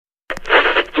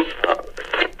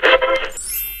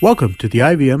Welcome to the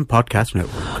IVM Podcast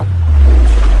Network.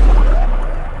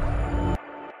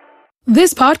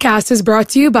 This podcast is brought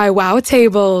to you by Wow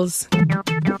Tables.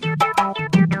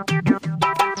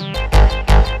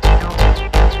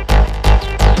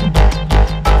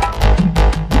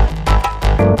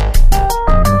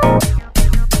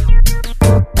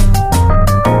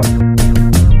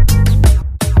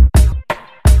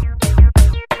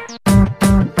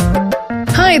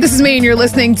 Hi, this is me, and you're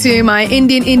listening to my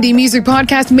Indian indie music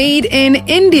podcast, Made in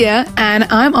India, and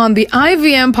I'm on the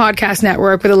IVM Podcast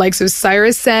Network with the likes of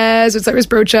Cyrus Says with Cyrus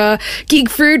Brocha, Geek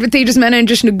Fruit with Tejas Mehta and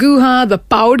Jishnu Guha, the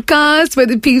Podcast by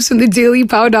the peeps from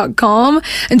thedailypow.com,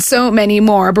 and so many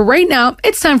more. But right now,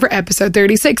 it's time for episode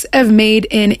 36 of Made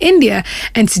in India,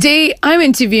 and today I'm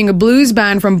interviewing a blues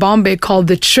band from Bombay called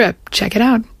The Trip. Check it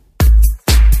out.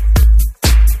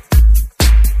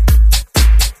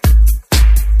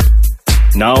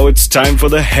 Now it's time for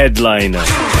the headliner.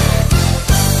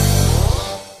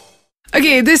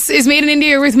 Okay, this is Made in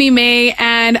India with me, May,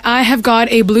 and I have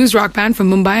got a blues rock band from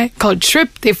Mumbai called Trip.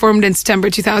 They formed in September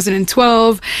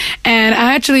 2012, and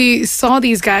I actually saw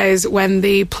these guys when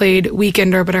they played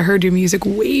Weekender, but I heard your music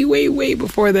way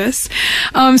before this.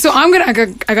 So I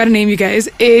gotta name you guys.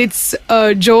 It's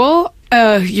Joel.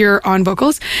 You're on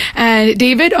vocals, and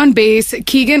David on bass,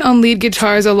 Keegan on lead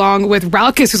guitars, along with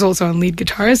Ralkis, who's also on lead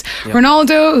guitars, yep.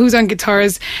 Ronaldo, who's on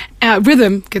guitars,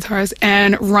 rhythm guitars,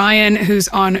 and Ryan, who's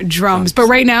on drums. But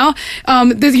right now,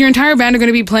 your entire band are going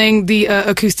to be playing the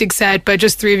acoustic set, but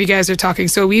just three of you guys are talking.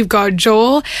 So we've got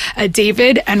Joel,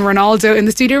 David, and Ronaldo in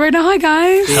the studio right now. Hi,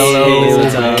 guys.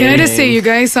 Hello. Can I just say, you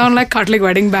guys sound like Kartlik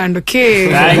Wedding Band, okay?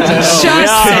 Just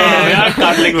saying. We are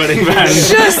Kartlik Wedding Band.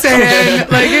 Just saying.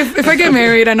 Like, if I get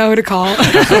married, I know who to call.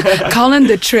 Call in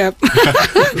The Trip.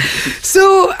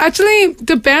 So, actually,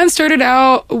 the band started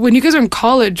out when you guys were in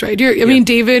college, right? I mean,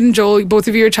 David and Joel, both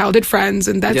of you are childhood friends,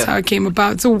 and that's how it came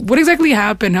about. So, what exactly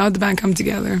happened? How did the band come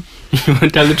together? You want to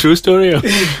tell the true story? Or?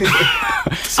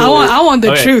 I want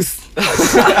the truth.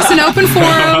 It's an open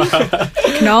forum.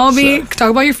 Can all talk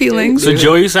about your feelings. So,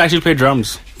 Joe used to actually play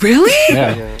drums. Really?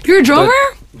 Yeah. You're a drummer?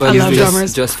 But I love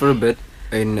drummers. Just for a bit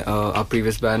in our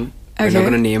previous band. Okay. I'm not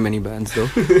going to name any bands though.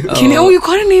 You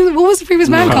gotta name. What was the previous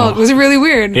band called? Was it really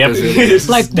weird? Yep.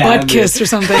 Like Butt Kiss or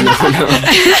something.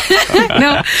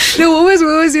 No. What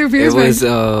was your previous band? It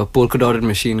was Polka Dotted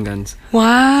Machine Guns.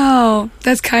 Wow,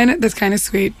 that's kind of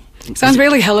sweet. Sounds very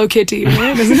like Hello Kitty,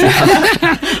 right? Doesn't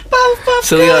it?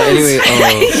 So anyway,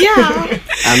 yeah.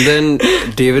 And then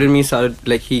David and me started,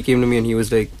 like, he came to me and he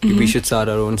was like, we should start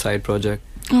our own side project.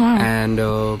 Oh, wow. And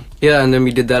and then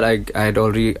we did that. I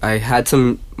had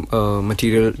some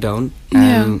material down,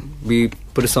 and we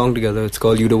put a song together. It's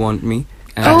called You Don't Want Me.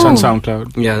 And That's on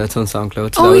SoundCloud. Yeah, that's on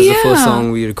SoundCloud. So that was the first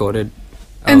song we recorded.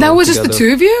 And that was together. just the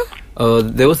two of you?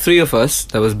 There were three of us.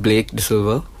 There was Blake De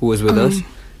Silva, who was with us.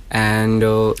 And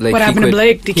what happened to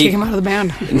Blake? Did he kick him out of the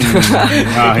band?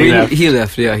 He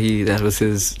left. Yeah, that was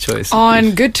his choice.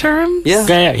 On good terms?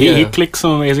 Yeah. He clicked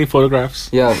some amazing photographs.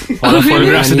 Yeah, all the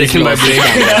photographs are taken by Blake.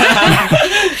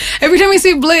 Every time I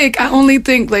say Blake, I only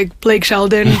think like Blake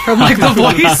Sheldon from like The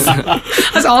Voice.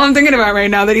 That's all I'm thinking about right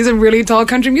now. That he's a really tall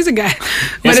country music guy,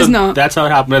 but it's not. That's how it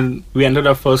happened. We ended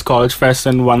our first college fest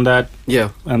and won that.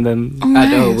 Yeah, and then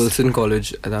at Wilson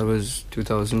College. That was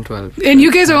 2012. And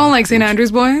you guys are all like St.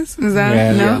 Andrews boys. Is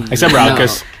that no? Yeah. Except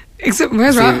Ralkis. Except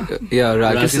where's Ralkis? Yeah,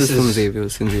 Ralkis is from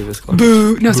Xavier's, St. Xavier's College.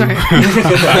 Boo! No, sorry.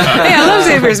 Hey, I love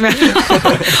Xavier's, man.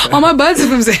 All my buds are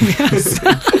from Xavier's.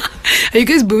 Are you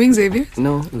guys booing Xavier?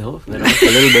 No, a little bit.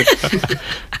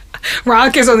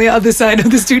 Ralkis on the other side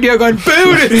of the studio going, boo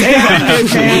to Xavier,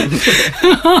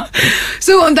 man.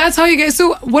 So that's how you guys.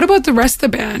 So what about the rest of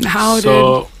the band?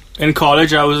 In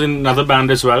college, I was in another band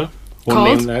as well. Won't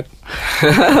name that.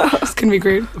 It's gonna be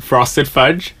great. Frosted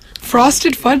Fudge.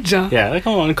 Frosted Fudge. Yeah, like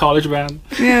a college band.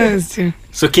 Yeah, it's true.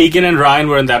 So Keegan and Ryan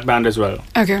were in that band as well.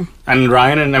 Okay. And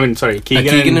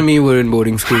Keegan and me were in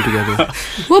boarding school together.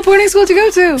 What boarding school did you go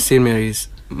to? St. Mary's,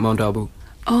 Mount Abu.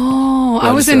 Oh,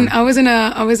 I was in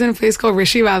a place called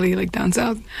Rishi Valley, like down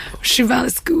south. Rishi Valley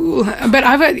School. But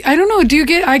I don't know,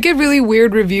 I get really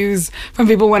weird reviews from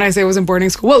people when I say I was in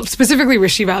boarding school. Well, specifically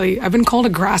Rishi Valley. I've been called a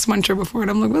grass muncher before, and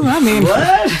I'm like, what does that mean? What?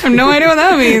 I have no idea what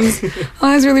that means.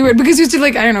 Oh, that's really weird. Because we used to,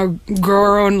 like, I don't know, grow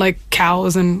our own, like,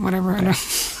 cows and whatever. I don't know.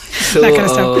 So, that kind of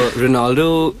stuff.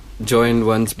 Ronaldo joined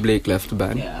once Blake left the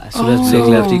band. Yeah, as soon as Blake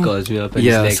left, he calls me up and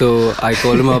he's like, so I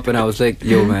called him up and I was like,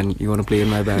 yo man, you want to play in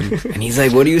my band? And he's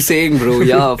like, what are you saying, bro?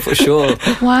 Yeah, for sure.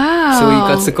 Wow. So he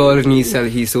cuts the call and he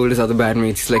sold his other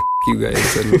bandmates. He's like, you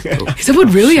guys. And, is that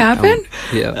what really happened?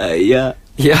 Yeah. yeah.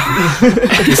 Yeah.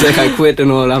 He's like, I quit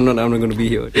and all. I'm not going to be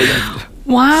here.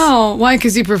 Wow. Why?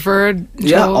 Because you preferred Joel?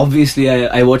 Yeah, obviously,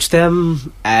 I watched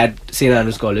them at St.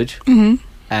 Andrews College.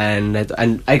 And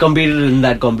I competed in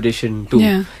that competition too.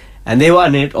 Yeah. And they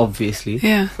won it, obviously.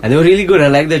 Yeah. And they were really good. I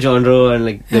like their genre and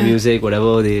like the music,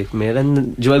 whatever they made.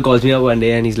 And Joel calls me up one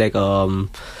day and he's like,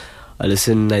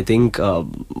 listen, I think,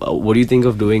 what do you think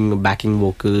of doing backing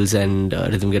vocals and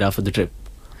rhythm guitar for the trip?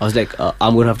 I was like,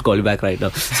 I'm going to have to call you back right now.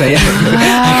 So yeah,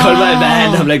 I called my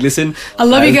band. I'm like, listen. I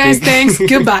love you guys. Thanks.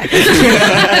 Goodbye.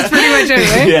 That's pretty much it,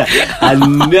 right? Yeah.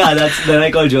 And then I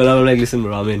called Joel. I'm like, listen,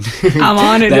 bro, I'm in. I'm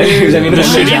on it, dude. The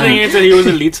shitty thing is that he was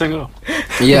the lead singer.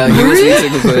 Yeah, he was lead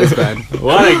singer for his band.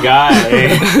 What a guy.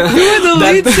 You were the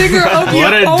lead singer of your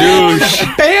What a own douche.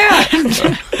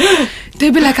 band.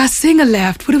 They'd be like, our singer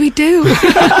left. What do we do?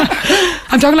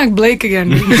 I'm talking like Blake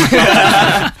again.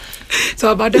 It's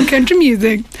all about them country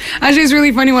music. Actually, it's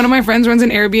really funny. One of my friends runs an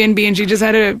Airbnb and she just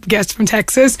had a guest from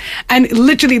Texas. And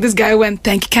literally this guy went,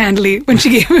 thank you kindly, when she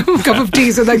gave him a cup of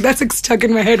tea. So like that's like stuck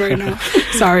in my head right now.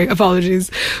 Sorry,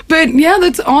 apologies. But yeah,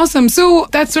 that's awesome. So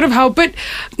that's sort of how, but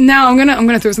now I'm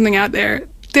gonna throw something out there.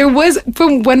 There was,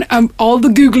 from when all the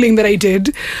Googling that I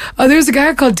did, there was a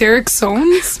guy called Derek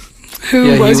Soanes.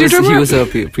 Who was your drummer? He was a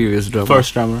previous drummer.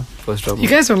 First drummer. First You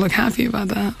guys don't look happy about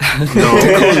that. No.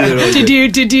 Did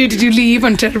you leave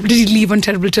on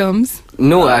terrible terms?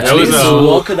 No, actually. His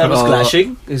work that was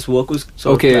clashing. His work was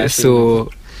clashing. So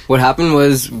what happened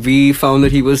was we found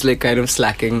that he was like kind of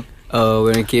slacking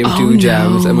when it came to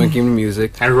jams and when it came to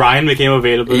music. And Ryan became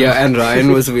available. Yeah, and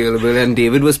Ryan was available, and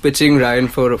David was pitching Ryan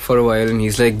for a while, and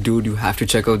he's like, dude, you have to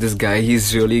check out this guy,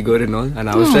 he's really good and all. And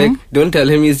I was like, don't tell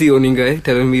him he's the only guy,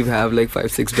 tell him we have like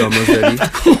 5-6 drummers ready.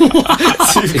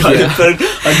 So you've got it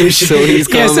for audition. So he's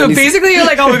come. Yeah, so basically you're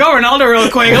like, oh, we got Ronaldo real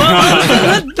quick.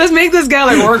 Let's make this guy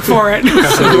like work for it.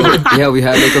 So yeah, we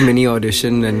had like a mini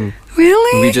audition, and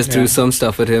Really? we just threw some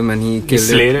stuff at him, and he killed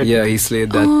slayed it. Yeah, he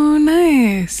slayed that. Oh,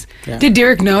 nice. Yeah. Did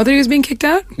Derek know that he was being kicked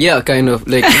out? Yeah, kind of.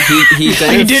 Like he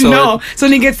kind He of didn't know. So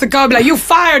then he gets the call, be like, you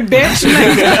fired, bitch.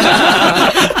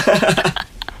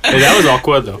 Hey, that was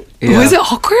awkward though. Yeah. Was it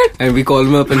awkward? And we called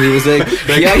him up, and he was like,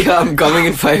 yeah, I'm coming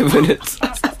in 5 minutes.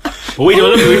 But we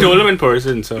told him in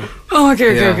person, so. Oh,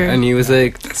 okay. And he was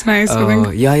like, That's nice. I think.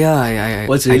 I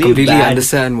What's I really completely bad-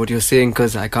 understand what you're saying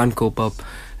because I can't cope up.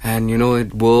 And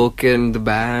it work and the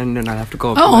band, and I'll have to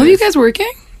compromise. Oh, all you guys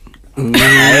working? I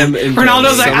am in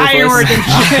Ronaldo's like, Some I of ain't us- working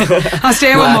shit. I'll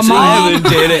stay with my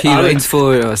actually, mom. He writes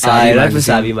for Savvy I write magazine. for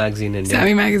Savvy magazine India.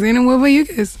 Savvy magazine. And what about you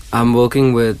guys? I'm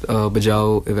working with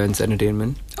Bajao Events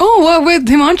Entertainment. Oh, what with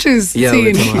Himanshu's Yeah, scene?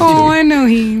 with Himanshu. Oh, I know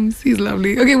him. He's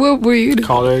lovely. Okay, what were you doing?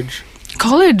 College,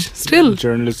 College, still.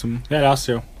 journalism. Yeah, last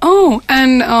year. Oh,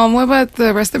 and what about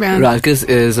the rest of the band? Ralkis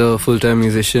is a full-time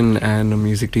musician and a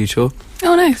music teacher.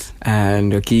 Oh, nice.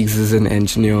 And Keegs is an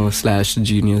engineer /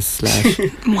 genius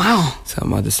 / Wow,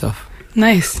 some other stuff.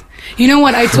 nice. You know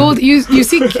what I told you? You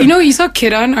see, you saw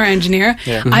Kiran, our engineer.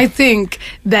 Yeah. I think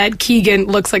that Keegan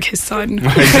looks like his son.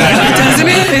 Doesn't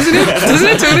it? Doesn't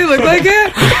it totally look like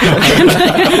it?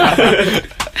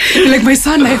 You're like, my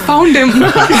son, I found him.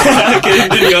 Kiran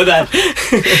didn't hear that.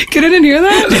 Kiran didn't hear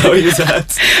that? No, he's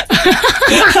that.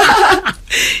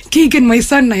 Keegan, my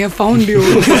son, I have found you.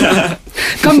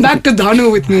 Come back to Danu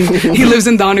with me. He lives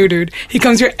in Danu, dude. He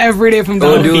comes here every day from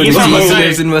Danu. Oh, dude, He's he from Masai.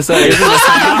 lives in Masai.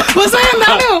 Was I in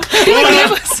Danu?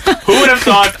 Who would have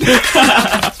thought?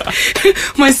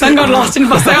 My son got lost in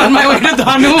Vasai on my way to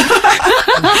Danu.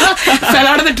 Fell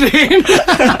out of the train.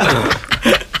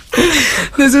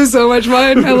 This is so much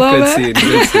fun. I love Good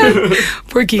it. scene.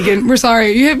 Poor Keegan. We're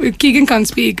sorry. Keegan can't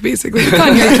speak, basically. You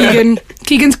can't hear Keegan.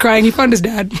 Keegan's crying. He found his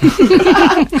dad.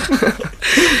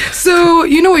 So,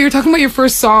 you know what? You're talking about your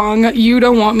first song, You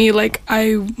Don't Want Me Like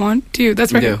I Want To.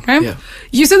 That's right, Yeah, right? yeah.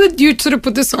 You said that you sort of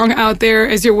put this song out there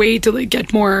as your way to like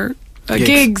get more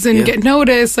gigs and yeah. get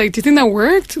noticed. Like, do you think that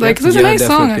worked? Like, 'cause it's a Yeah, nice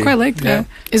song. I definitely. quite liked that.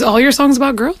 Is all your songs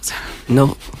about girls?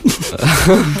 No.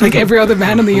 Like every other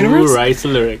band in the universe? Who writes the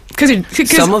lyric? Because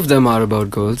Some of them are about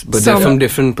girls, but Some. they're from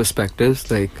different perspectives.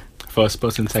 Like, First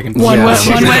person, second one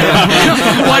person. when I'm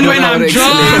drunk, one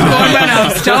when I'm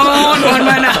stoned, one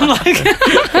when I'm like.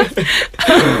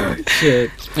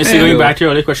 shit. So going back to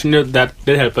your earlier question, that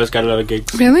did help us get a lot of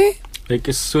gigs. Really? Like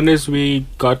as soon as we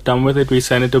got done with it, we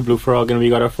sent it to Blue Frog and we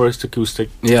got our first acoustic.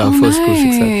 Yeah, Oh, first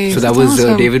acoustic set. nice. So that That's was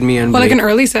awesome. David, me, and Well, like Blake. an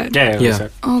early set. Yeah. Yeah. So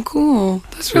Oh, cool.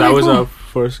 That's really that was cool. our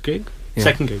first gig. Yeah.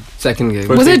 Second gig. Second gig.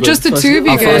 First Was gig it just the First two of gig-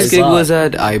 you Our Guys. first gig was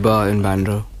at Aiba in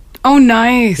Bandra. Oh,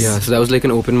 nice. Yeah, so that was like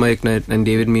an open mic night, and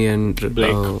David, me, and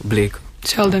Blake. Blake.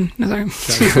 Sheldon. No, sorry.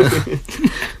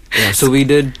 Yeah, so we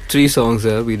did 3 songs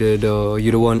there. We did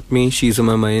You Don't Want Me, She's On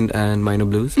My Mind, and Minor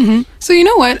Blues. So you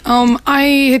know what?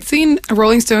 I had seen a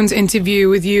Rolling Stones interview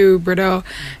with you, Brito,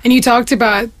 and you talked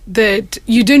about that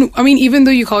you didn't. I mean, even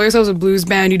though you call yourselves a blues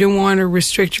band, you didn't want to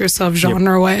restrict yourself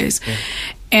genre-wise. Yeah.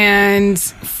 And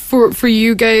for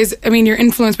you guys, I mean, you're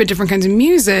influenced by different kinds of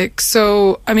music.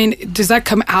 So, I mean, does that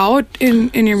come out in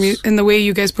your in the way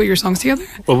you guys put your songs together?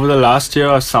 Over the last year,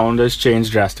 our sound has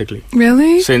changed drastically.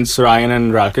 Really? Since Ryan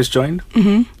and Ralkis joined,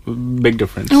 big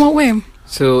difference. In what way?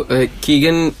 So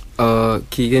Keegan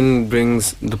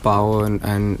brings the power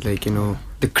and like, you know,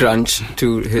 the crunch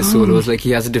to his solos. Like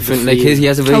he has a different, like he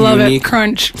has a very I love unique it.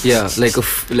 Crunch. Yeah, like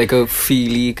a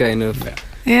feely kind of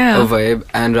Yeah. a vibe.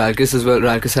 And Ralkis as well.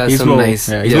 Ralkis has He's some more, nice.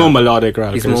 he's more melodic,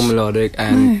 Ralkis. He's more melodic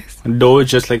and Nice. Though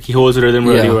it's just like he holds the rhythm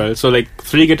really Yeah. well. So like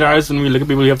 3 guitars, and we look at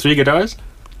people who have 3 guitars.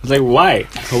 It's like, why?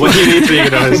 Why do you need 3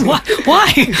 guitars? Why?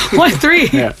 Why 3?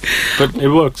 Yeah, but it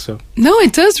works. So No,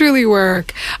 it does really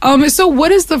work. So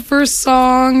what is the first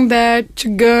song that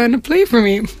you're gonna play for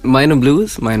me? Minor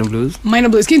Blues. Minor Blues.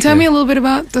 Can you tell me a little bit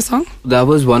about the song? That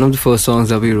was one of the first songs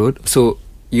that we wrote. So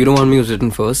You Don't Want Me was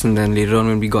written first, and then later on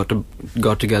when we got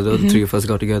together, the 3 of us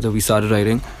got together, we started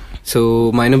writing.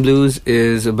 So Minor Blues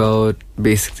is about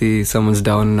basically someone's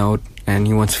down and out and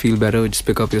he wants to feel better. Just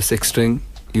pick up your 6 string.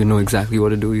 You know exactly what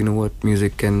to do. You know what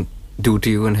music can do to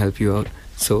you and help you out.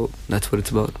 So that's what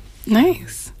it's about.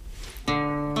 Nice.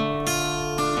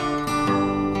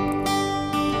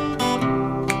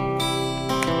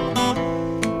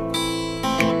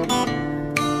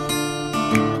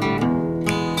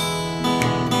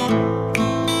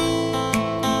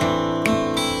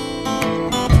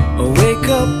 I wake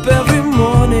up every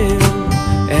morning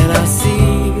and I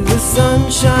see the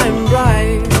sunshine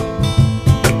bright.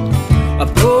 I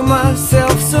pour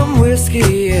myself some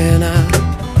whiskey and I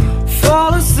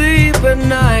fall asleep at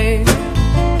night.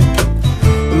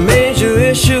 Major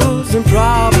issues and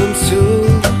problems too,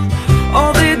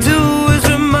 all they do is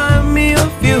remind me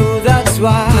of you. That's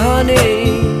why,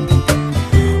 honey,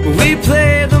 we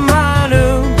play the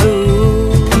minor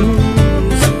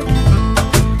blues.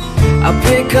 I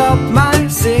pick up my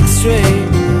 6 string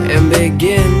and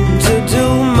begin to do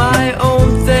my own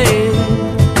thing,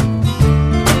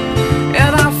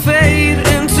 and I fade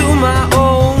into my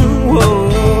own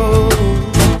world.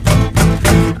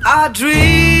 I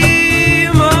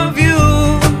dream of you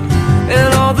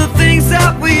and all the things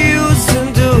that we used to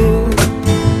do.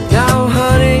 Now,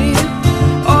 honey,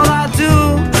 all I do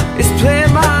is play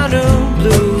minor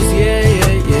blues. Yeah,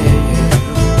 yeah, yeah.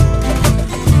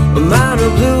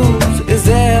 Minor blues is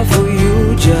there for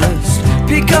you. Just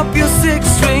pick up your 6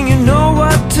 string, you know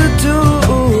what to do.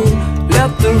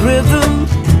 Let the rhythm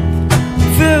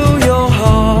fill your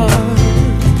heart.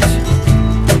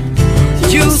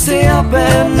 You stay up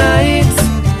at night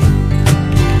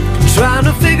trying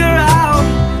to figure out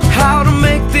how to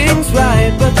make things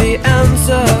right, but the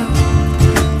answer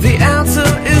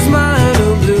is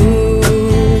minor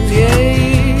blues. Yeah.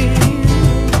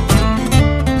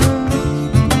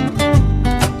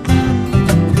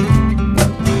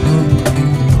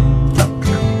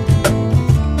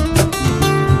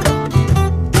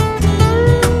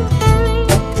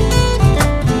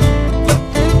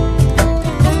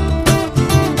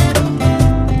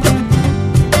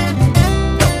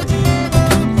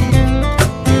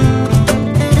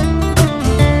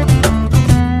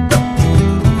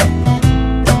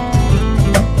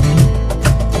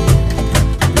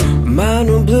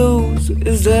 Minor blues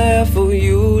is there for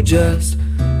you. Just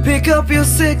pick up your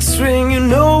 6 string, you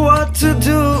know what to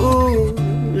do.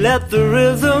 Let the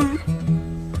rhythm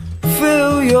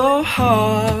fill your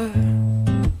heart.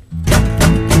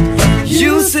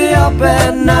 You stay up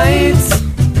at night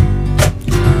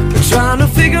trying to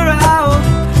figure out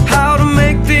how to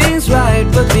make things right,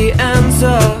 but the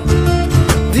answer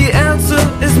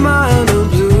is minor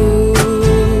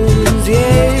blues.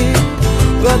 Yeah,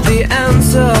 but the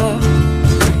answer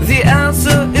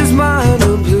is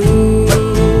minor blues.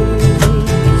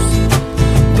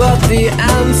 But the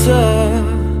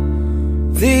answer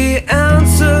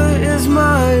is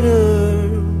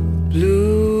minor blues.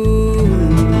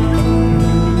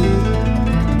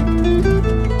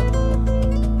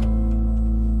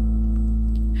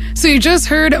 So you just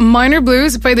heard Minor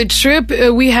Blues by The Trip.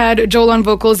 We had Joel on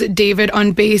vocals, David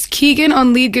on bass, Keegan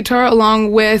on lead guitar,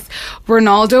 along with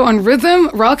Ronaldo on rhythm,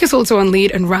 Ralkis also on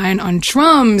lead, and Ryan on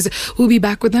drums. We'll be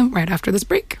back with them right after this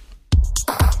break.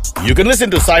 You can listen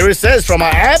to Cyrus Says from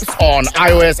our apps on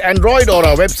iOS, Android, or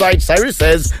our website,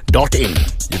 cyrussays.in.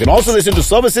 You can also listen to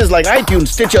services like iTunes,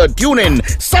 Stitcher, TuneIn,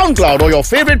 SoundCloud, or your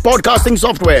favorite podcasting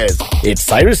softwares. It's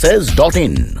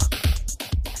cyrussays.in.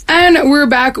 And we're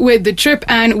back with The Trip,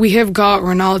 and we have got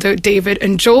Ronaldo, David,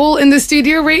 and Joel in the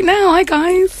studio right now. Hi,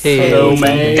 guys. Hello,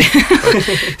 May.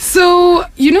 So,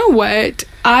 you know what?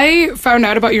 I found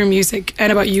out about your music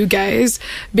and about you guys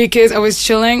because I was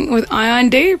chilling with Ion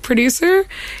Day, producer,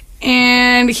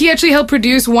 and he actually helped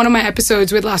produce one of my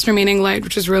episodes with Last Remaining Light,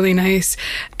 which was really nice.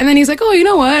 And then he's like, oh, you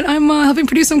know what? I'm helping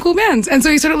produce some cool bands. And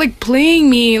so he started like playing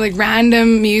me like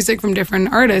random music from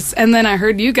different artists. And then I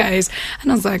heard you guys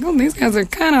and I was like, oh, these guys are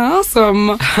kind of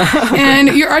awesome. And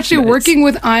you're actually working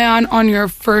with Ion on your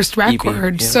first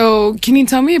record. yeah. So can you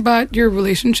tell me about your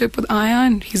relationship with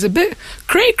Ion? He's a bit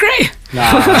cray-cray.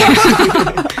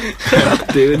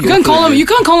 David, You can't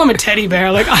call him a teddy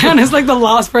bear. Like Ion is like the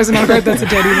last person I've heard that's a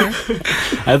teddy bear.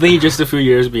 I think he's just a few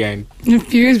years behind. A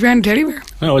few years behind a teddy bear.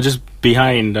 No, just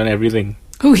behind on everything.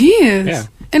 Oh, he is? Yeah.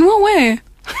 In what way?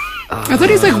 I thought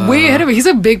he's like way ahead of it. He's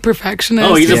a big perfectionist.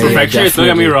 Oh, he's a Yeah, perfectionist. Don't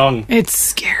get me definitely. wrong. It's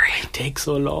scary. It takes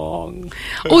so long.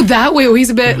 Oh, that way. Oh, he's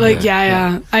a bit like,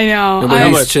 yeah. I know. No, but I-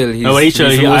 he's chill. He's, No, but he's chill.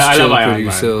 the I most love chill Ion, man.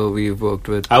 producer we've worked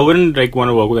with. I wouldn't like want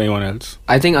to work with anyone else.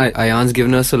 I think Ion's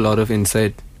given us a lot of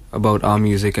insight about our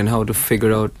music and how to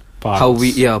figure out how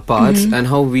we parts and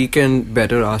how we can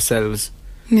better ourselves,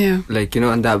 yeah. like, you know,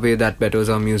 and that way that betters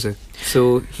our music.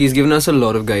 So he's given us a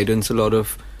lot of guidance, a lot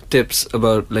of tips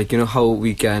about, like, you know, how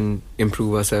we can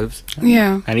improve ourselves.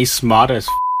 Yeah. And he's smart as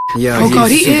Yeah, Oh he's God,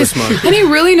 he super is, smart. and he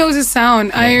really knows his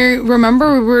sound. I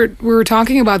remember we were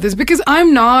talking about this because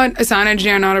I'm not a sound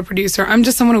engineer, not a producer. I'm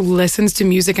just someone who listens to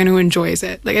music and who enjoys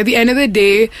it. Like at the end of the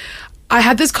day, I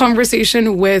had this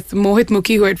conversation with Mohit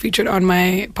Mukhi, who I'd featured on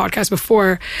my podcast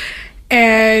before,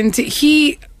 and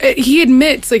he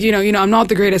admits, like, you know, I'm not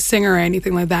the greatest singer or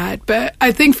anything like that, but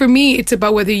I think for me, it's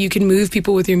about whether you can move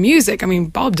people with your music. I mean,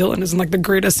 Bob Dylan isn't like the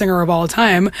greatest singer of all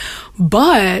time,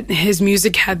 but his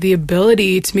music had the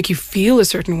ability to make you feel a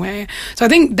certain way. So I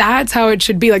think that's how it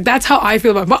should be. Like, that's how I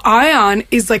feel about it. But Ion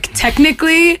is like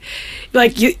technically,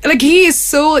 like he is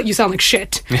so, you sound like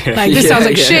shit. Like, this sounds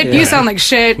like shit. You sound like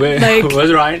shit. Wait, Like,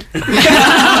 where's Ryan? does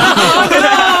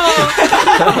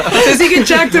he get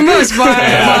jacked the most by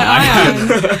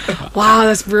Ion? Wow,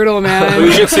 that's brutal, We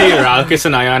man. should see Rakis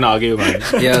and Ion argue, man.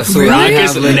 Yeah, so Really? they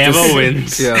have, Rakis never this-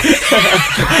 wins. Yeah,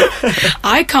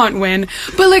 I can't win.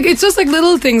 But like, it's just like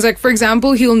little things. Like, for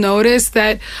example, he'll notice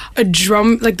that a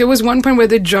drum, like there was one point where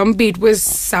the drum beat was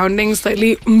sounding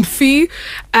slightly oomphy.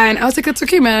 And I was like, it's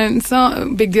okay, man. It's not a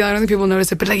big deal. I don't think people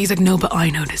notice it. But like, he's like, no, but I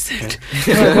notice it.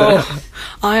 I'm like, oh,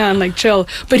 Ion, like, chill.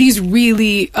 But he's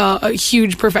really a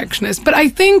huge perfectionist. But I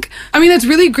think, I mean, that's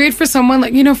really great for someone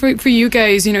like, you know, for you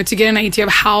guys, you know, to get an idea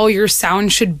of how your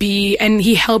sound should be. And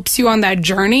he helps you on that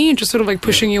journey, just sort of like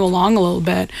pushing you along a little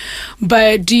bit.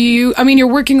 But you're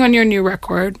working on your new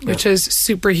record, which is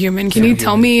Superhuman. Can you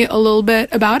tell me a little bit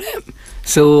about it?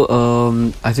 so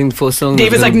I think the first song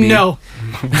David's like, no.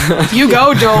 You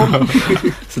go, Joel.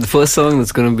 So the first song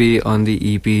that's gonna be on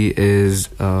the EP is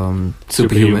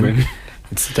Superhuman.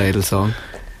 It's the title song,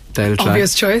 title track.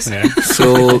 Obvious choice. Yeah.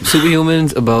 So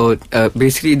Superhuman's about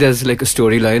basically there's like a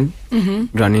storyline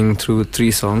running through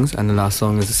 3 songs, and the last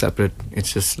song is a separate.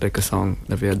 It's just like a song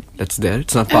that's there.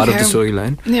 It's not part of the Okay.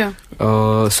 storyline. Yeah.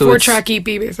 So 4-track EP,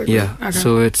 basically. yeah. Okay.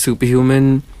 So it's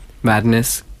Superhuman,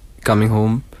 Madness, Coming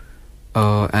Home,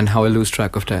 and How I Lose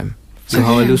Track of Time. So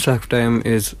How I Okay. Lose Track of Time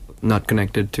is not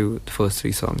connected to the first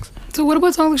 3 songs. So what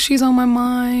about songs like She's on My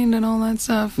Mind and all that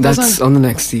stuff? Those That's songs- on the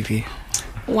next EP.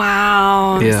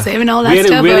 wow. Yeah. Saving all that We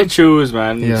stuff had to up. choose,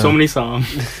 man. Yeah. So many songs.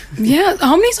 Yeah.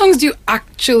 How many songs do you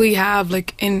actually have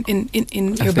like in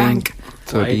your bank?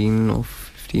 13 or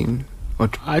 15 or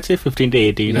I'd say 15 to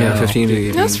 18. yeah, 15 to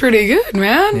 18. That's pretty good,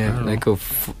 man. Yeah, like a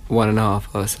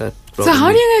 1.5 hour set. So how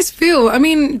probably. do you guys feel? I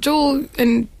mean, Joel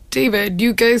and David,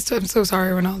 you guys, I'm so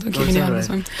sorry, Ronaldo, keeping you on this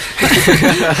one.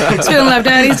 He's feeling left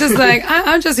out. He's just like,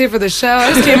 I'm just here for the show.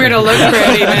 I just came here to look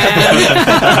pretty,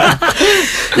 man.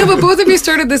 No, but both of you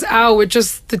started this out with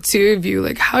just the two of you.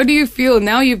 Like, how do you feel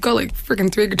now? You've got like freaking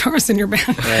 3 guitars in your band.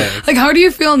 Like, how do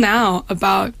you feel now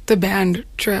about the band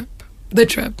Trip? The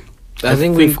Trip. I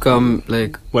think we've come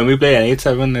like When we play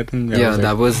N87, I think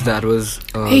that was that was.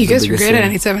 Hey, you the guys were biggest great at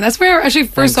thing. 97. That's where I actually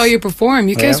first saw Thanks. you perform.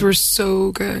 You guys Yeah. were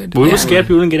so good. we Yeah. were scared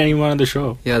people didn't get anyone on the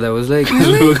show. Yeah, that was like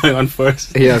We were going on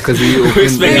first. yeah, because we We were opened.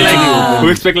 expecting like we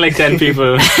were expecting like 10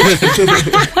 people.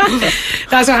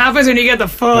 That's what happens when you get the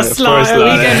first Yeah, slot. first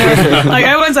slot, Weekend. Like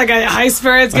everyone's like at high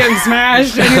spirits getting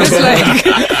smashed, and you're just like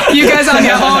you guys on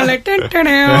your own, like dun, dun, dun,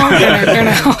 dun, dun,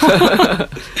 dun.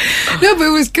 No, but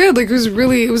it was good. Like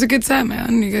it was a good set,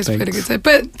 man. You guys played a good set,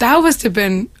 but that must have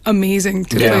been amazing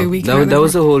to play weekend. that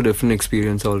was a whole different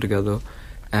experience altogether.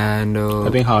 And I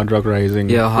think Hard Rock Rising.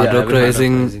 yeah, Hard Yeah, Rock Hard Rock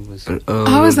Rising. Rising was-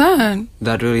 How was that?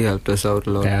 That really helped us out a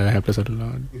lot. Yeah, that helped us out a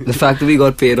lot. The fact that we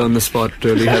got paid on the spot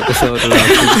really helped us out a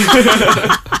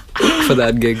lot for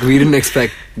that gig. We didn't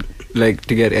expect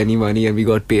to get any money, and we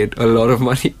got paid a lot of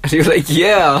money. And we were like,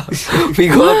 yeah, we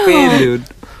got paid, dude.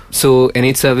 So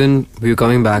NH7, we were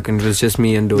coming back, and it was just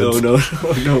me and Dudes.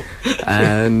 No.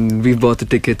 And we bought the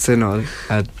tickets and all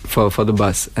for the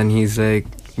bus. And he's like,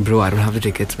 bro, I don't have the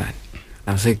tickets, man.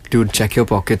 I was like, dude, check your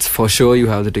pockets. For sure you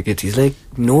have the tickets. He's like,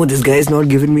 no, this guy's not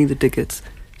giving me the tickets.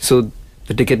 So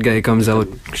the ticket guy comes out,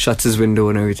 shuts his window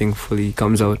and everything fully,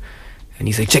 comes out. And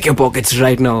he's like, check your pockets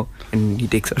right now. And he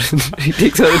takes out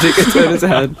the tickets out of his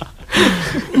hand.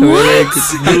 And we're like,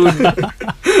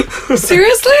 dude.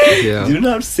 Seriously? Yeah. You don't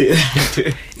have to say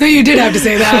that. No, you did have to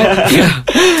say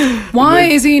that. Why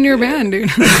is he in your band, dude?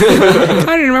 I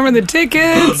don't remember the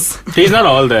tickets. He's not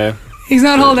all there. He's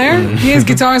not all there. He has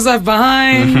guitars left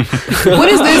behind. What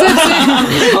is this?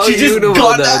 How She do you just know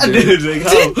got about that, dude? dude. Like,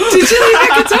 how? Did you leave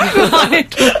your guitar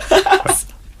behind?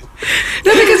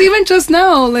 No, because even just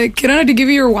now, Kiran had to give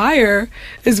you your wire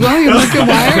as well. You left your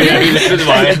wire Yeah, he here. left his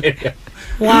wire.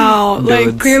 Wow.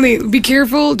 Dudes. Clearly, be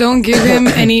careful. Don't give him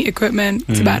any equipment.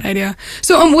 It's a bad idea.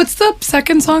 So, what's the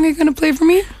second song you're going to play for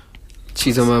me?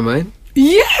 She's on my mind.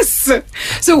 Yes!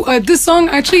 So, this song,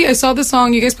 actually, I saw the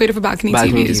song. You guys played it for Balcony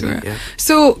Balcony TV as TV, well. yeah.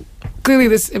 So, clearly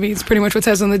it's pretty much what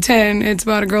says on the tin. It's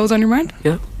about a girl's on your mind.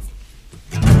 Yeah.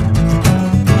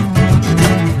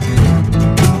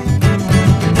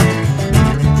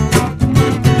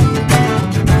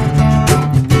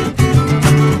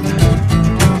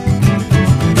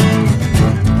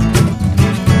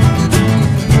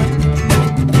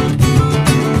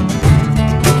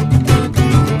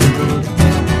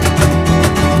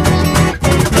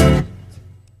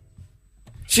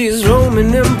 She's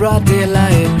roaming in broad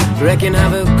daylight, wrecking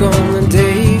havoc on the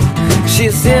day.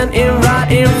 She's standing right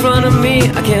in front of me,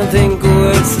 I can't think of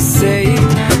words to say.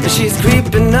 She's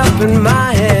creeping up in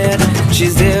my head,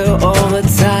 she's there all the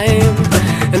time.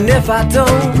 And if I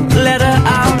don't let her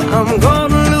out, I'm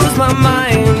gonna lose my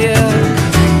mind, yeah.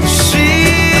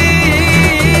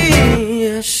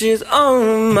 She's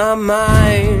on my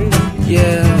mind,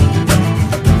 yeah.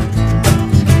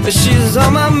 She's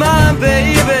on my mind,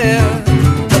 baby.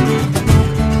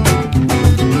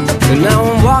 And now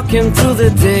I'm walking through the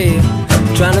day,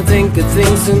 trying to think of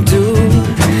things to do.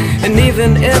 And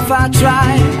even if I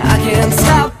try, I can't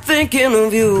stop thinking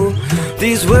of you.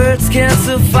 These words can't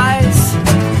suffice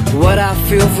what I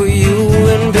feel for you.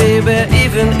 And baby,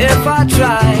 even if I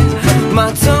try,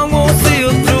 my tongue won't see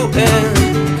you through.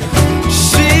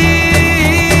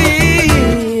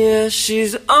 And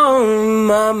she's on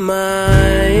my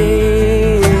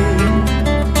mind.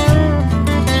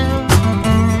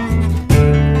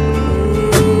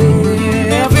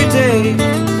 Every day.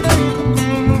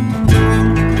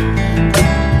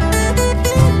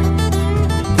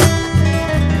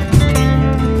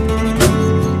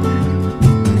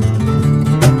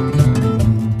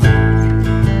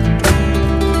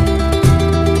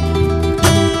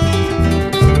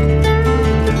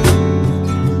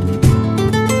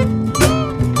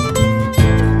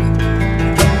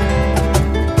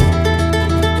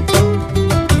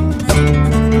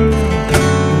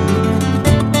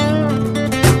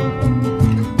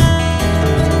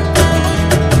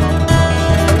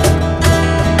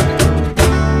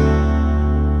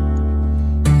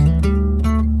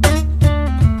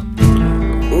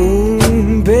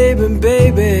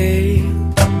 Baby,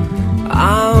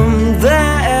 I'm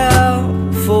there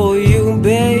for you,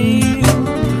 babe.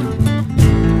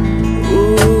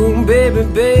 Ooh,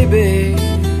 baby,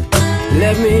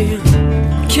 let me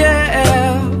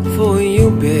care for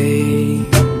you, babe.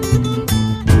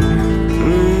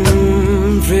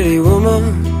 Pretty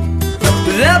woman,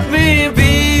 let me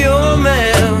be your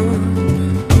man.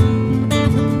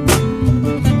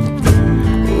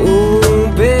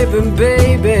 Ooh,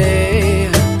 baby,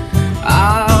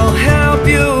 I'll help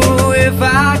you if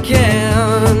I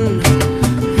can.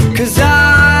 'Cause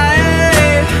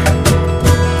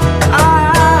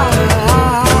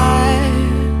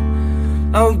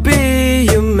I'll be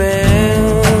your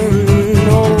man.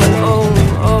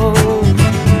 Oh.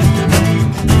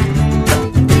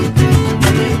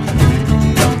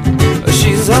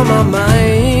 She's on my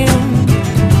mind.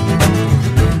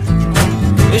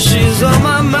 She's on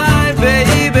my mind,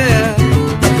 baby.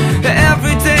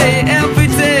 Every day.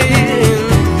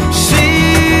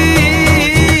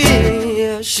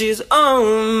 She's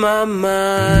on my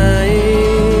mind.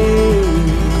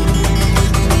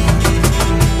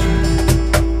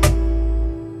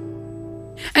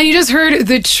 And you just heard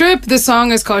The Trip. The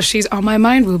song is called She's On My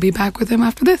Mind. We'll be back with him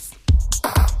after this.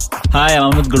 Hi,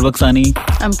 I'm Amit Gulbaksani.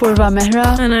 I'm Purva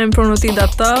Mehra. And I'm Pranuti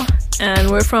Datta. And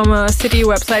we're from a city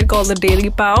website called The Daily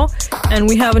Pow. And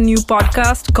we have a new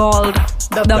podcast called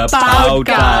The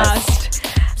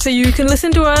Powcast. So you can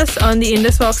listen to us on the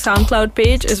Indusvox SoundCloud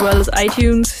page as well as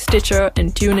iTunes, Stitcher,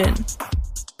 and TuneIn.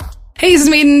 Hey, this is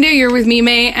Made in India. You're with me,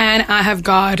 May, and I have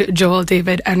got Joel,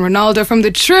 David, and Ronaldo from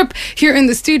The Trip here in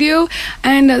the studio.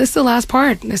 And this is the last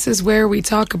part. This is where we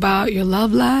talk about your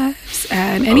love lives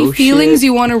and any feelings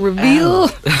you want to reveal.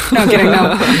 No, I'm kidding,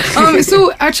 no.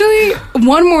 So actually,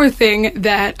 one more thing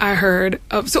that I heard.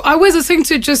 So I was listening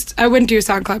to I went to your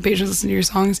SoundCloud page and listened to your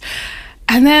songs.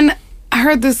 And then I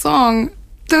heard this song.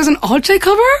 There was an Alche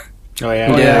cover? Oh,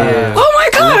 yeah. Oh my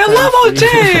God, I love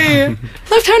Alche!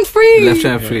 Left Hand Free. Left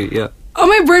Hand Free, yeah. Oh,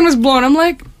 my brain was blown. I'm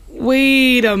like,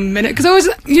 wait a minute. Because I was,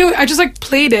 I just like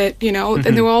played it, and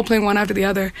they were all playing one after the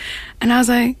other. And I was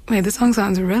like, wait, this song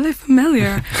sounds really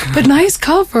familiar. But nice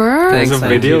cover. Thanks, There's a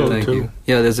video thank too. you.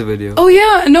 Yeah, there's a video. Oh,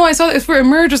 yeah. No, I saw it's for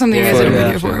Emerge or something. You guys did a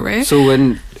video for it, right? So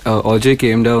when Alche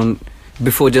came down,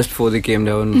 just before they came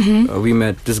down, we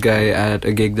met this guy at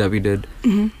a gig that we did.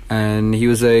 And he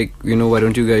was like, why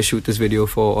don't you guys shoot this video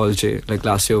for Alche? Like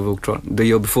last year, the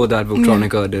year before that,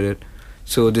 Voctronica did it.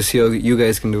 So this year, you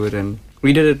guys can do it. And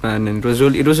we did it, man. And it was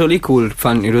really cool,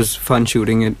 fun. It was fun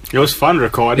shooting it. It was fun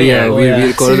recording Yeah, it. we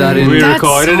recorded that in... We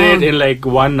recorded it in like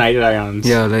one night at Ions.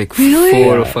 Yeah, like Really?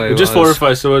 4 or 5 Just hours. 4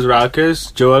 of us. So it was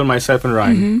Rakesh, Joel, myself, and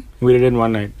Ryan. We did it in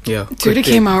one night. Yeah. Dude, it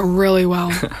came out really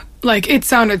well. Like, it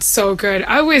sounded so good.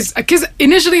 Because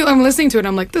initially I'm listening to it,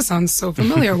 I'm like, this sounds so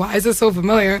familiar. Why is this so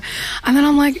familiar? And then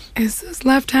I'm like, is this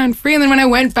Left Hand Free? And then when I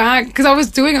went back, because I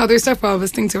was doing other stuff while I was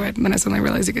listening to it, and then I suddenly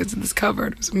realized you guys did this cover.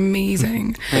 It was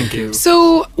amazing. Thank you.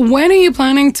 So, when are you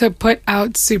planning to put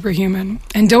out Superhuman?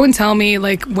 And don't tell me,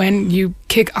 like, when you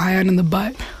kick Ion in the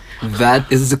butt.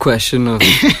 That is the question of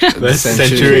The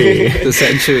century. The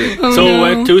century. Oh, So no.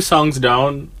 we're 2 songs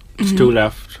down, it's 2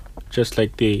 left. Just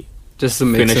like the Just the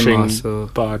mix and finishing master.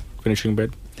 part, finishing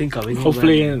bit. I think coming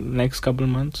Hopefully in the next couple of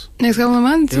months. Next couple of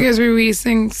months, you guys are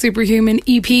releasing Superhuman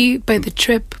EP by The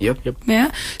Trip. Yep.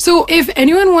 Yeah. So if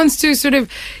anyone wants to sort of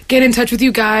get in touch with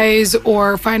you guys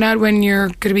or find out when you're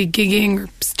going to be gigging or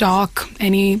stalk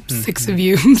any 6 of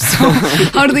you, so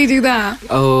how do they do that?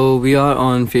 Oh, we are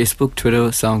on Facebook, Twitter,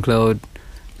 SoundCloud,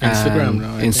 Instagram and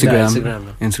now, I think.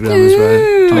 Instagram as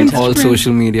well. On all Instagram.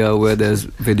 social media where there's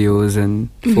videos and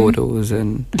photos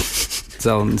and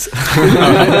sounds.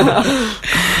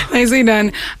 Nicely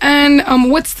done. And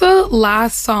what's the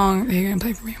last song that you're going to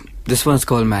play for me? This one's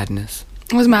called Madness.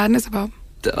 What's Madness about?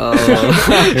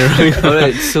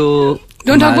 Alright, so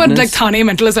Don't talk about like Madness- Thane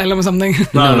Mental Asylum or something.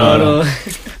 No.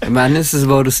 Madness is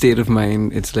about a state of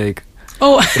mind. It's like,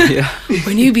 Oh, yeah.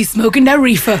 when you be smoking that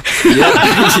reefer.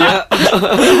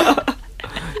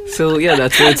 So yeah,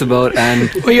 that's what it's about.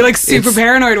 And Were you like super It's-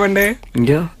 paranoid one day?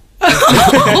 yeah.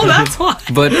 Oh, that's why.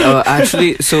 But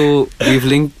actually, so we've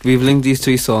linked these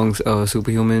 3 songs,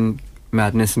 Superhuman,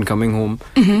 Madness, and Coming Home,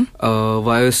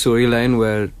 via a storyline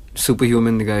where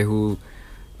Superhuman, the guy who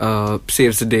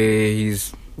saves the day,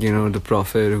 he's the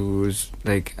prophet who's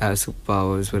like has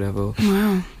superpowers, whatever.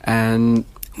 Wow. And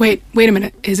Wait a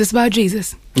minute. Is this about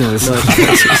Jesus? no, it's not.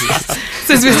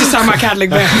 Since we're just talking about Catholic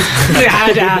bands, I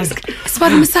had to ask. It's about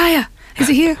the Messiah. Is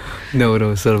he here? No,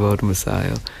 it's not about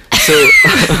Messiah. So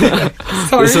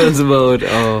Sorry. this one's about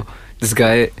this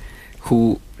guy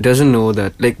who doesn't know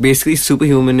that, like, basically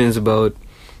Superhuman is about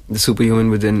the superhuman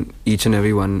within each and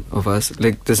every one of us.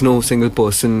 Like, there's no single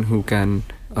person who can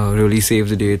really save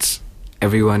the day. It's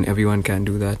everyone can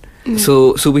do that.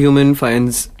 So Superhuman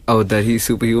finds out that he's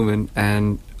superhuman,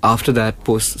 and after that,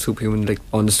 post Superhuman, like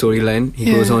on the storyline, he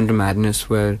goes on to Madness,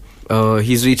 where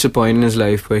he's reached a point in his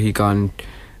life where he can't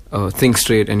think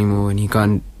straight anymore, and he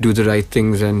can't do the right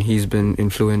things, and he's been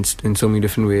influenced in so many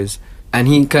different ways, and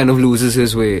he kind of loses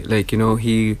his way. Like,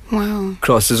 he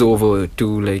crosses over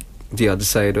to like the other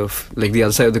side of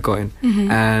the coin,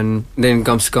 and then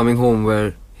comes to Coming Home,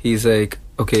 where he's like,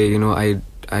 okay,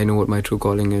 I know what my true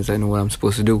calling is. I know what I'm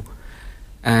supposed to do.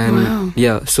 And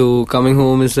so Coming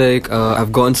Home is like,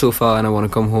 I've gone so far and I want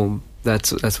to come home.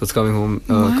 That's what's Coming Home.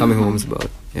 Coming Home is about.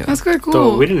 Yeah. That's quite cool.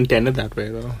 So we didn't intend it that way,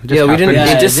 though. We didn't.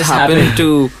 It just happened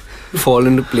to fall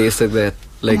into place like that.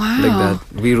 Like that.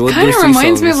 We wrote Kind those of 3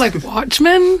 reminds songs. me of like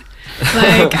Watchmen,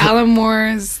 like Alan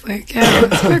Moore's. Like, yeah,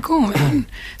 that's quite cool, man.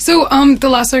 So, the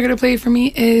last song you're gonna play for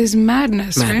me is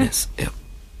Madness, right? Madness. Yep.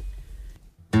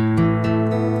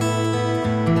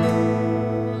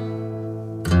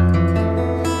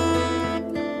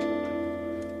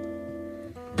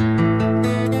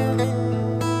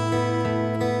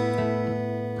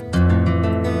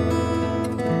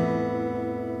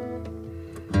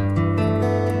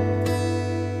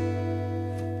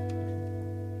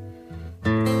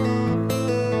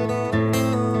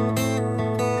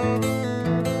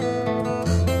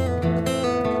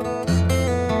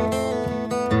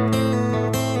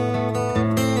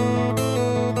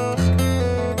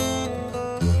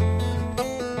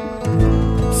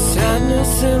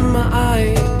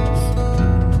 eyes,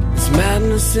 there's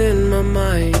madness in my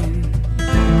mind.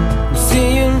 I'm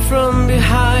seeing from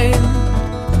behind,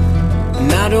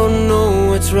 and I don't know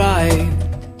what's right,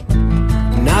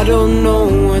 and I don't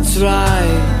know what's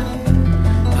right.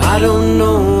 I don't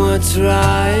know what's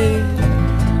right,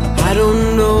 I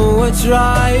don't know what's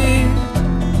right.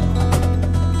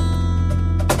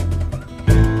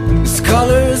 There's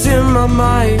colors in my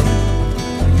mind,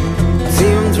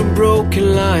 seeing through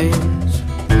broken lines,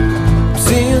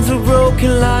 seeing through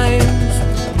broken lines.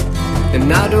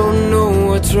 And I don't know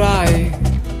what's right,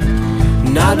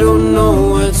 and I don't know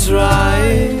what's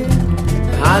right.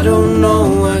 I don't know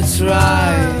what's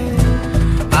right,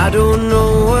 I don't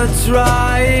know what's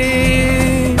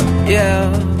right. Yeah.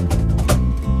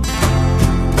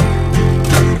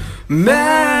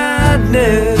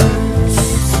 Madness,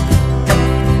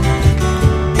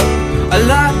 I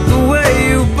like the way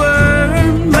you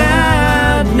burn.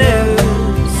 Madness,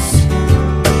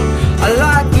 I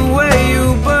like the way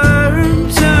you burn.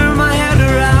 Turn my head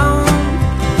around,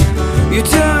 you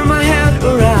turn my head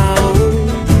around.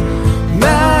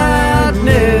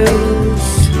 Madness,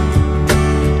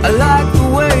 I like the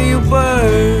way you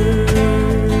burn.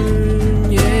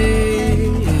 Yeah,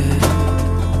 yeah.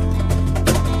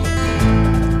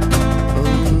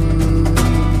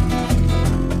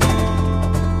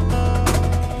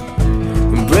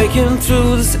 I'm breaking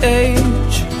through this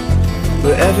age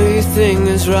where everything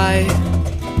is right.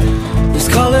 There's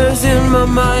colors in my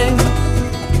mind,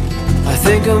 I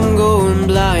think I'm going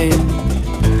blind,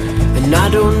 and I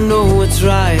don't know what's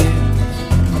right,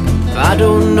 I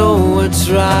don't know what's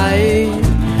right,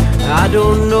 I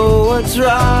don't know what's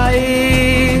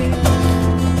right.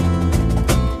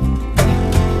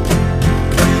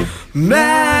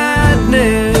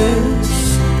 Madness,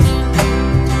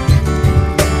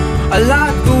 I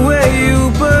like the way you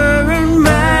burn.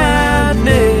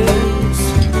 Madness,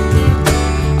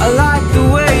 I like the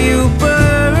way you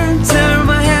burn. Turn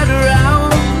my head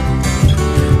around,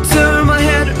 turn my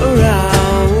head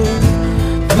around.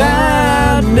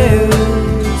 Madness,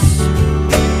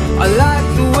 I like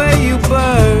the way you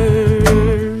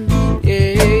burn.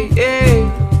 Yeah, yeah.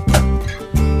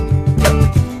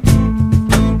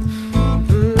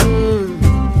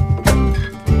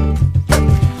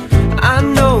 I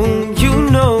know, you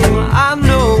know, I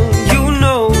know, you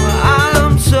know,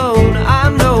 I'm sold. I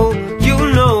know, you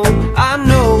know, I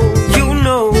know, you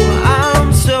know,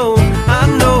 I'm sold. I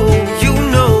know, you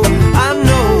know, I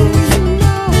know,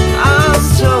 I'm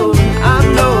sold. I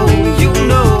know, you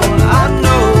know, I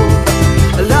know.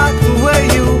 I like the way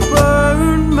you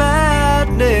burn.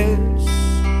 Madness,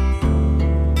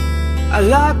 I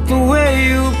like the way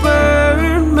you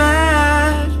burn.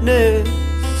 Madness,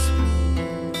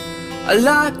 I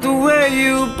like the way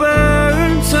you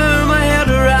burn. Turn my head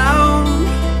around,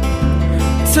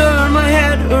 turn my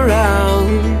head around.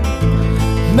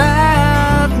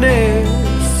 Madness,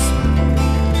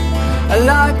 I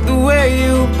like the way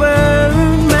you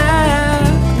burn.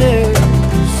 Madness,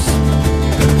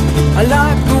 I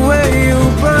like the way you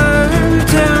burn.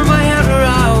 Turn my head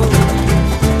around,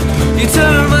 you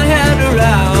turn my head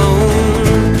around.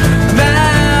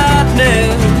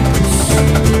 Madness,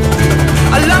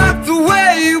 I like the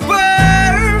way you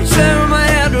burn. Turn my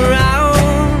head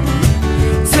around,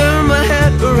 turn my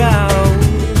head around.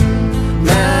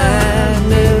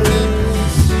 Madness,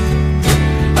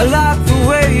 I like the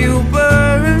way you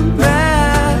burn.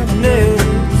 Madness,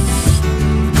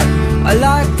 I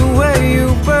like the way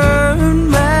you burn.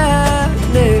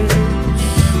 Madness,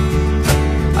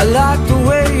 I like the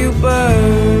way you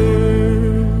burn.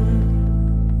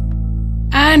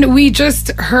 And we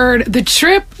just heard The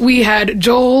Trip. We had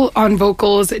Joel on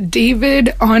vocals,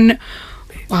 David on...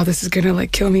 Wow, this is gonna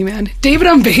like kill me, man. David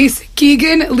on bass,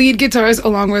 Keegan lead guitars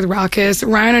along with Raucus,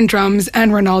 Ryan on drums,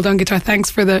 and Ronaldo on guitar.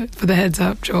 Thanks for the heads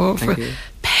up, Joel. Thank for you.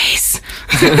 bass.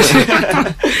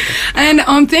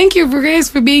 And thank you for guys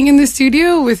for being in the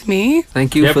studio with me.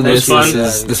 Thank you Yep, for it was this. fun.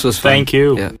 This was fun. Thank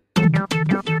you. Yeah.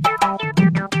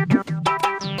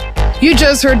 You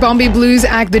just heard Bombay Blues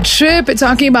act The Trip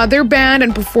talking about their band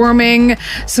and performing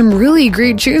some really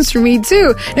great tunes for me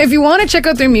too. Now, if you want to check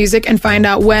out their music and find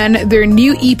out when their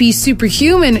new EP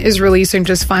Superhuman is releasing,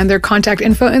 just find their contact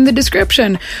info in the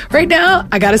description. Right now,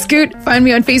 I gotta scoot. Find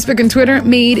me on Facebook and Twitter,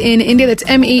 Made in India. That's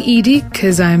MAED,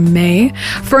 cause I'm May.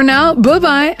 For now,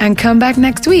 bye-bye, and come back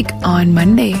next week on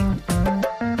Monday.